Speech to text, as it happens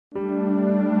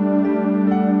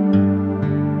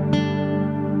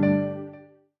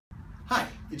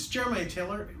It's Jerimiah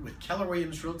Taylor with Keller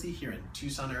Williams Realty here in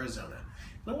Tucson, Arizona.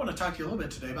 And I want to talk to you a little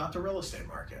bit today about the real estate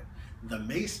market. The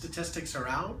May statistics are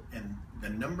out and the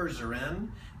numbers are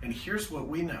in, and here's what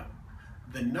we know.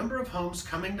 The number of homes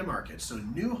coming to market, so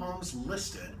new homes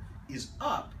listed, is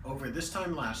up over this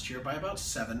time last year by about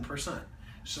 7%.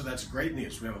 So that's great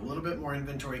news. We have a little bit more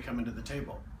inventory coming to the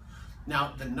table.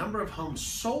 Now, the number of homes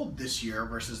sold this year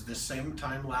versus this same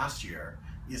time last year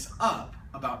is up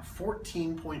about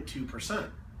 14.2%,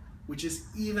 which is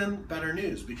even better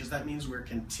news because that means we're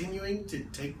continuing to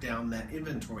take down that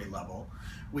inventory level,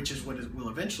 which is what will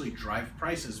eventually drive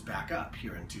prices back up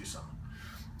here in Tucson.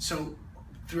 So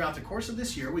throughout the course of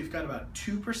this year, we've got about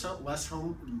 2%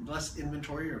 less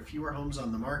inventory or fewer homes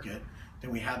on the market than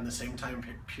we had in the same time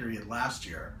period last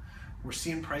year. We're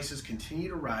seeing prices continue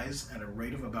to rise at a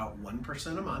rate of about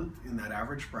 1% a month in that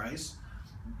average price.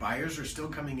 Buyers are still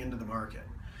coming into the market.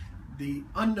 The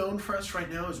unknown for us right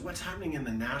now is what's happening in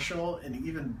the national and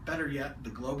even better yet,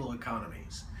 the global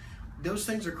economies. Those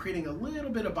things are creating a little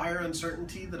bit of buyer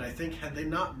uncertainty that I think had they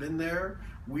not been there,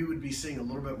 we would be seeing a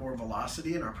little bit more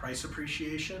velocity in our price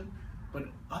appreciation. But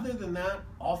other than that,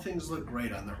 all things look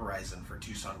great on the horizon for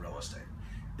Tucson real estate.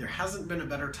 There hasn't been a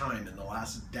better time in the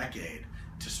last decade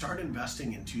to start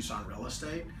investing in Tucson real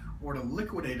estate or to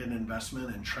liquidate an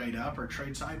investment and trade up or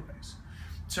trade sideways.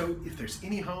 So if there's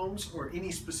any homes or any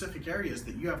specific areas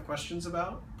that you have questions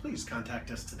about, please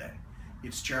contact us today.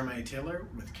 It's Jerimiah Taylor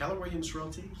with Keller Williams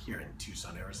Realty here in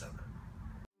Tucson, Arizona.